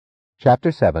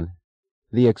Chapter 7.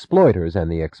 The Exploiters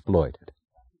and the Exploited.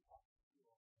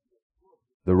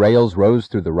 The rails rose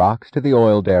through the rocks to the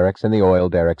oil derricks, and the oil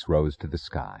derricks rose to the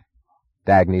sky.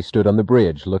 Dagny stood on the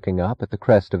bridge, looking up at the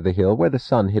crest of the hill where the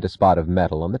sun hit a spot of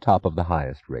metal on the top of the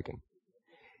highest rigging.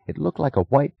 It looked like a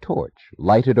white torch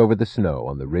lighted over the snow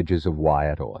on the ridges of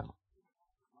Wyatt Oil.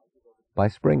 By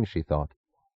spring, she thought,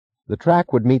 the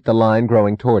track would meet the line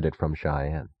growing toward it from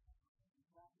Cheyenne.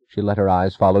 She let her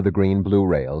eyes follow the green-blue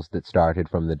rails that started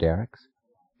from the derricks,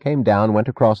 came down, went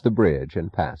across the bridge,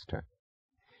 and past her.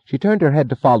 She turned her head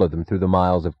to follow them through the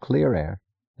miles of clear air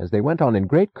as they went on in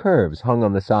great curves hung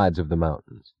on the sides of the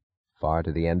mountains, far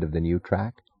to the end of the new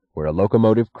track, where a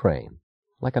locomotive crane,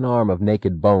 like an arm of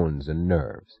naked bones and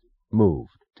nerves,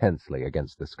 moved tensely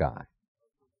against the sky.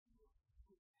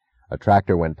 A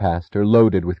tractor went past her,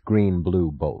 loaded with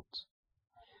green-blue bolts.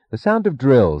 The sound of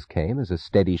drills came as a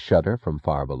steady shudder from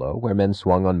far below, where men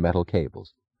swung on metal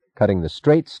cables, cutting the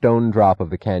straight stone drop of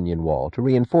the canyon wall to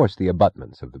reinforce the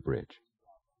abutments of the bridge.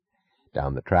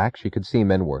 Down the track she could see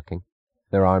men working,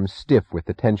 their arms stiff with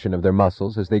the tension of their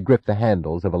muscles as they gripped the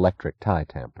handles of electric tie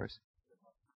tampers.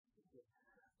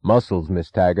 "Muscles,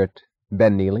 Miss Taggart,"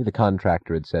 Ben Neely, the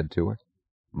contractor, had said to her.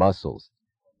 "Muscles.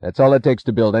 That's all it takes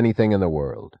to build anything in the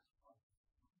world."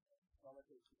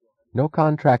 No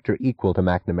contractor equal to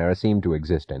McNamara seemed to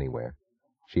exist anywhere.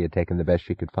 She had taken the best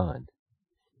she could find.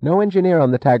 No engineer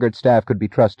on the Taggart staff could be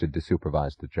trusted to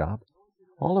supervise the job.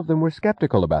 All of them were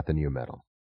skeptical about the new metal.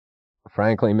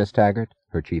 "Frankly, Miss Taggart,"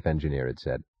 her chief engineer had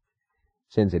said,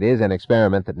 "since it is an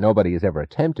experiment that nobody has ever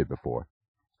attempted before,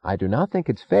 I do not think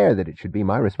it's fair that it should be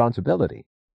my responsibility."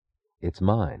 "It's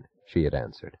mine," she had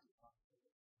answered.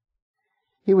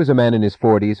 He was a man in his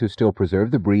 40s who still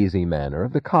preserved the breezy manner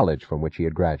of the college from which he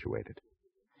had graduated.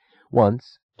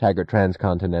 Once, Taggart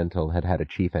Transcontinental had had a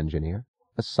chief engineer,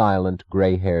 a silent,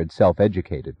 gray-haired,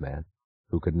 self-educated man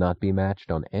who could not be matched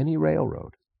on any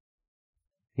railroad.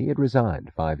 He had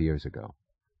resigned 5 years ago.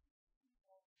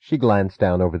 She glanced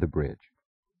down over the bridge.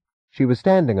 She was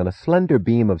standing on a slender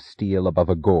beam of steel above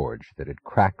a gorge that had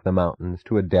cracked the mountains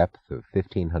to a depth of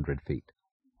 1,500 feet.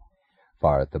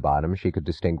 Far at the bottom she could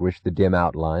distinguish the dim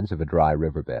outlines of a dry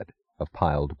riverbed, of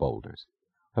piled boulders,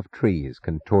 of trees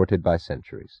contorted by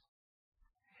centuries.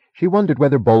 She wondered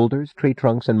whether boulders, tree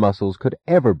trunks, and mussels could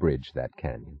ever bridge that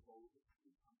canyon.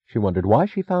 She wondered why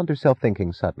she found herself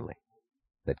thinking suddenly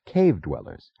that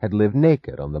cave-dwellers had lived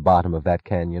naked on the bottom of that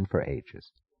canyon for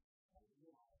ages.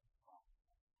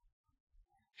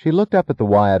 She looked up at the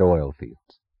Wyatt oil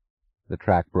fields. The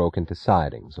track broke into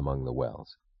sidings among the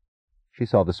wells. She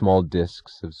saw the small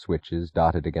discs of switches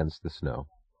dotted against the snow.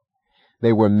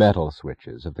 They were metal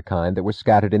switches of the kind that were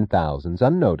scattered in thousands,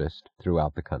 unnoticed,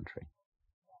 throughout the country.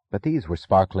 But these were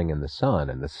sparkling in the sun,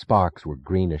 and the sparks were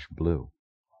greenish-blue.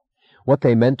 What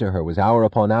they meant to her was hour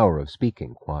upon hour of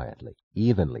speaking quietly,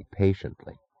 evenly,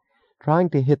 patiently, trying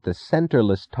to hit the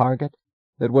centerless target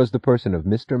that was the person of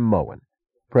Mr. Moen,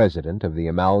 president of the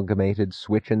Amalgamated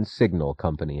Switch and Signal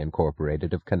Company,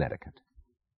 Incorporated, of Connecticut.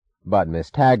 "But, Miss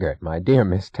Taggart, my dear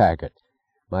Miss Taggart,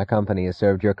 my company has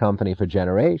served your company for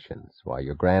generations. Why,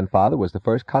 your grandfather was the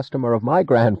first customer of my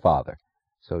grandfather,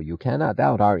 so you cannot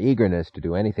doubt our eagerness to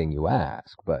do anything you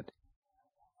ask, but—"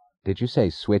 "Did you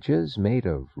say switches made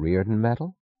of Reardon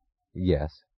metal?"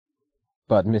 "Yes."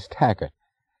 "But, Miss Taggart,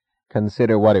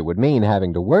 consider what it would mean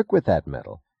having to work with that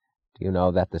metal. Do you know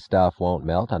that the stuff won't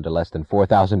melt under less than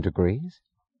 4,000 degrees?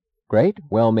 Great?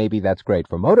 Well, maybe that's great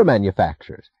for motor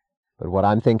manufacturers. But what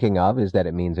I'm thinking of is that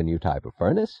it means a new type of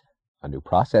furnace, a new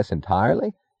process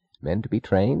entirely, men to be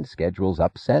trained, schedules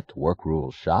upset, work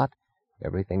rules shot,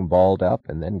 everything balled up,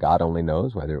 and then God only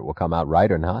knows whether it will come out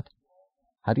right or not.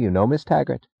 How do you know, Miss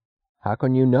Taggart? How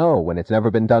can you know when it's never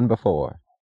been done before?"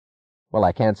 "Well,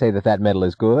 I can't say that that metal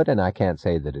is good, and I can't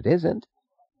say that it isn't."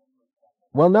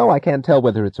 "Well, no, I can't tell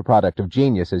whether it's a product of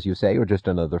genius, as you say, or just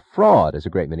another fraud, as a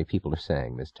great many people are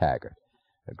saying, Miss Taggart.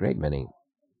 A great many—"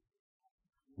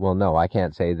 "Well, no, I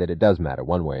can't say that it does matter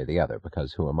one way or the other,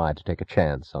 because who am I to take a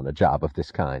chance on a job of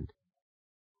this kind?"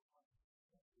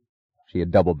 She had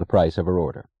doubled the price of her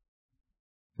order.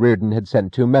 Reardon had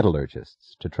sent 2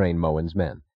 metallurgists to train Moen's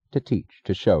men, to teach,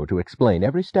 to show, to explain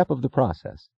every step of the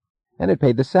process, and had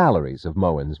paid the salaries of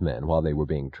Moen's men while they were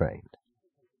being trained.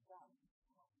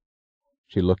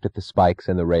 She looked at the spikes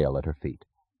in the rail at her feet.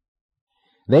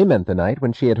 They meant the night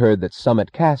when she had heard that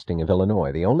Summit Casting of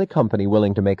Illinois, the only company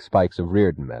willing to make spikes of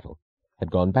Reardon metal,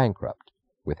 had gone bankrupt,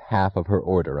 with half of her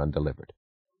order undelivered.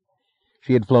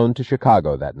 She had flown to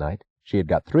Chicago that night. She had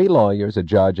got 3 lawyers, a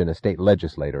judge, and a state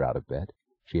legislator out of bed.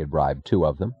 She had bribed 2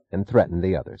 of them, and threatened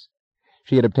the others.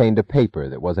 She had obtained a paper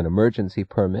that was an emergency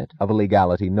permit of a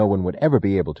legality no one would ever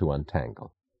be able to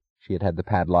untangle. She had had the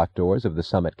padlocked doors of the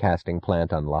Summit casting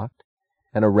plant unlocked,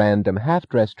 and a random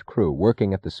half-dressed crew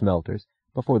working at the smelters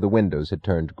before the windows had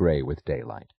turned gray with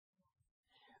daylight.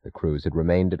 The crews had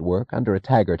remained at work under a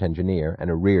Taggart engineer and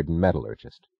a Reardon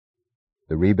metallurgist.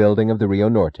 The rebuilding of the Rio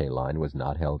Norte line was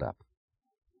not held up.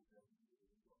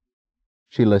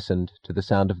 She listened to the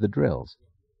sound of the drills.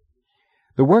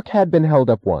 The work had been held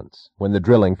up once, when the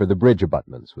drilling for the bridge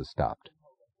abutments was stopped.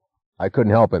 "I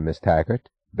couldn't help it, Miss Taggart,"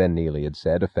 Ben Neely had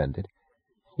said, offended.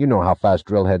 "You know how fast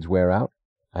drill heads wear out.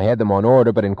 I had them on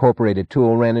order, but Incorporated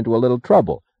Tool ran into a little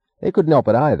trouble. They couldn't help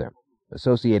it either.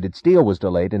 Associated Steel was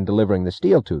delayed in delivering the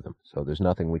steel to them, so there's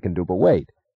nothing we can do but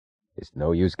wait. It's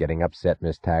no use getting upset,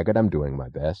 Miss Taggart. I'm doing my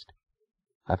best."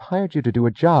 "I've hired you to do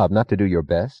a job, not to do your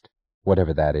best,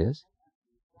 whatever that is."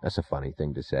 "That's a funny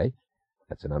thing to say.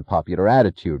 That's an unpopular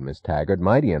attitude, Miss Taggart,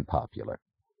 mighty unpopular."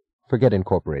 "Forget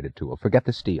Incorporated Tool. Forget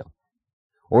the steel.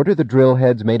 Order the drill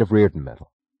heads made of Reardon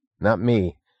metal." "Not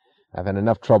me. I've had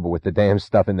enough trouble with the damn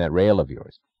stuff in that rail of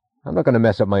yours. I'm not going to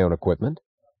mess up my own equipment."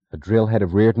 "A drill head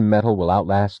of Reardon metal will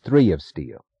outlast 3 of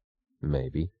steel."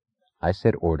 "Maybe. I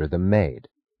said order them made."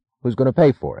 "Who's going to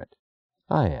pay for it?"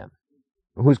 "I am."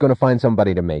 "Who's going to find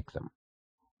somebody to make them?"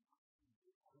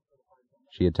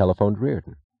 She had telephoned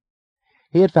Reardon.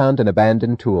 He had found an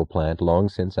abandoned tool plant long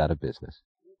since out of business.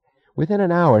 Within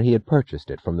an hour he had purchased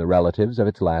it from the relatives of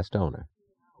its last owner.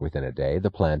 Within a day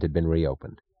the plant had been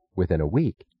reopened. Within a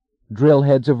week, drill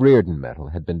heads of Reardon metal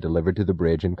had been delivered to the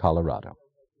bridge in Colorado.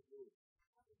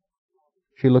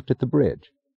 She looked at the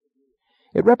bridge.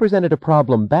 It represented a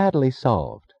problem badly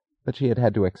solved, but she had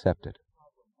had to accept it.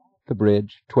 The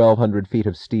bridge, 1,200 feet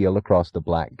of steel across the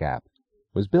Black Gap,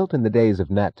 was built in the days of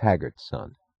Nat Taggart's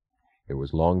son. It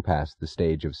was long past the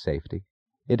stage of safety.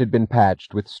 It had been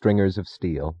patched with stringers of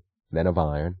steel, then of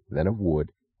iron, then of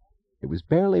wood. It was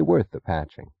barely worth the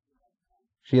patching.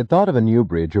 She had thought of a new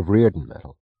bridge of Reardon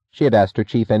metal. She had asked her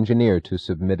chief engineer to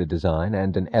submit a design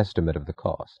and an estimate of the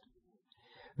cost.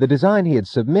 The design he had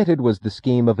submitted was the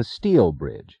scheme of a steel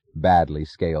bridge, badly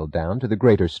scaled down to the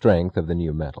greater strength of the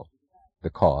new metal. The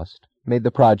cost made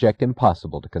the project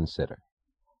impossible to consider.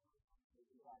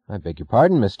 "I beg your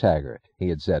pardon, Miss Taggart," he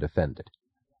had said, offended.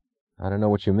 "I don't know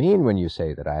what you mean when you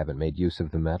say that I haven't made use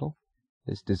of the metal.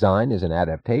 This design is an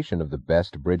adaptation of the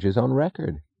best bridges on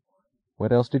record.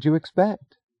 What else did you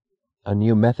expect?" "A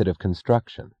new method of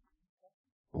construction."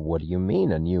 "What do you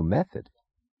mean, a new method?"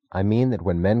 "I mean that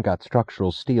when men got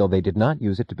structural steel, they did not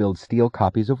use it to build steel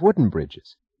copies of wooden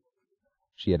bridges."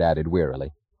 She had added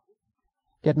wearily,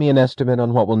 "Get me an estimate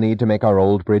on what we'll need to make our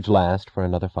old bridge last for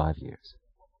another 5 years."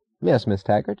 "Yes, Miss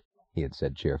Taggart," he had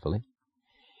said cheerfully.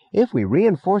 "If we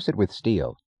reinforce it with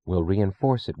steel, we'll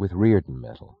reinforce it with Reardon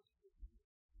metal."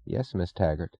 "Yes, Miss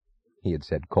Taggart," he had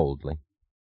said coldly.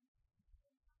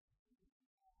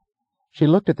 She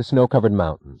looked at the snow-covered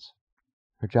mountains.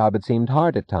 Her job had seemed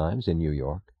hard at times in New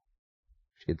York.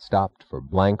 She had stopped for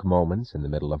blank moments in the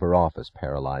middle of her office,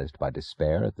 paralyzed by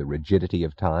despair at the rigidity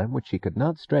of time which she could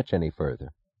not stretch any further.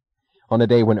 On a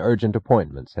day when urgent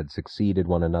appointments had succeeded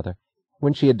one another,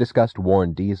 when she had discussed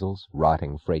worn diesels,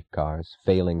 rotting freight cars,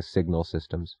 failing signal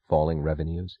systems, falling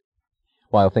revenues,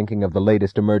 while thinking of the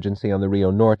latest emergency on the Rio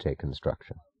Norte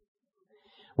construction.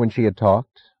 When she had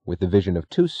talked, with the vision of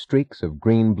 2 streaks of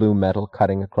green-blue metal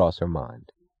cutting across her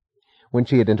mind. When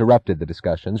she had interrupted the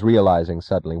discussions, realizing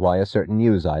suddenly why a certain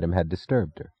news item had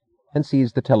disturbed her, and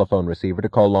seized the telephone receiver to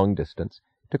call long distance,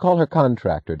 to call her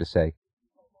contractor to say,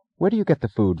 "Where do you get the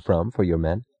food from for your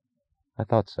men?" "I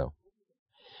thought so."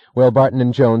 "Well, Barton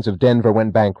and Jones of Denver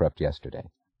went bankrupt yesterday.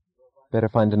 Better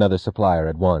find another supplier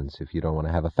at once if you don't want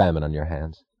to have a famine on your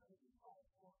hands."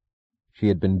 She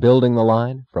had been building the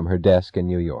line from her desk in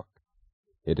New York.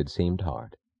 It had seemed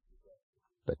hard.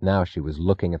 But now she was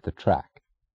looking at the track.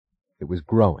 It was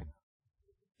growing.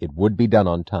 It would be done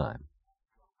on time.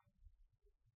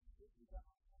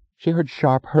 She heard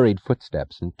sharp, hurried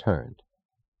footsteps and turned.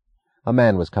 A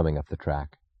man was coming up the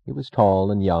track. He was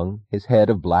tall and young. His head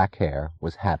of black hair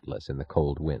was hatless in the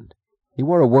cold wind. He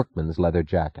wore a workman's leather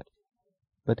jacket.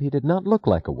 But he did not look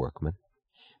like a workman.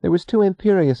 There was too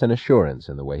imperious an assurance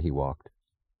in the way he walked.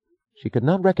 She could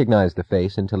not recognize the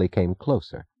face until he came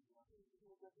closer.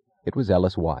 It was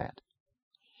Ellis Wyatt.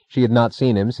 She had not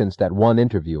seen him since that one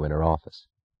interview in her office.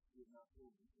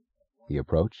 He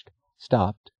approached,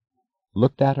 stopped,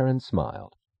 looked at her and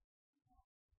smiled.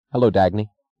 "Hello, Dagny,"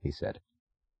 he said.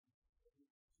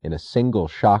 In a single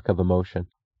shock of emotion,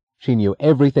 she knew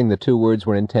everything the 2 words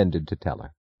were intended to tell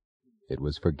her. It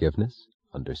was forgiveness,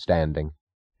 understanding,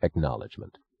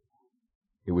 acknowledgement.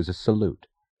 It was a salute.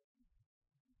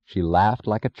 She laughed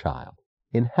like a child,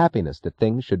 in happiness that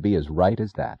things should be as right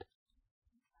as that.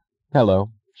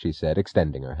 "Hello," she said,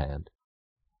 extending her hand.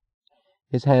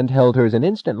 His hand held hers an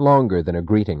instant longer than a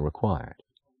greeting required.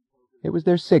 It was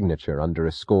their signature under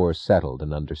a score settled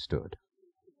and understood.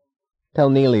 "Tell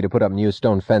Neely to put up new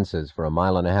stone fences for 1.5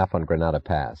 miles on Granada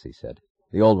Pass," he said.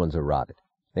 "The old ones are rotted.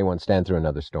 They won't stand through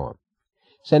another storm.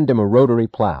 Send him a rotary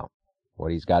plow.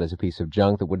 What he's got is a piece of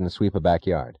junk that wouldn't sweep a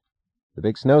backyard. The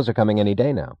big snows are coming any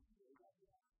day now."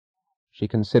 She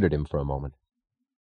considered him for a moment.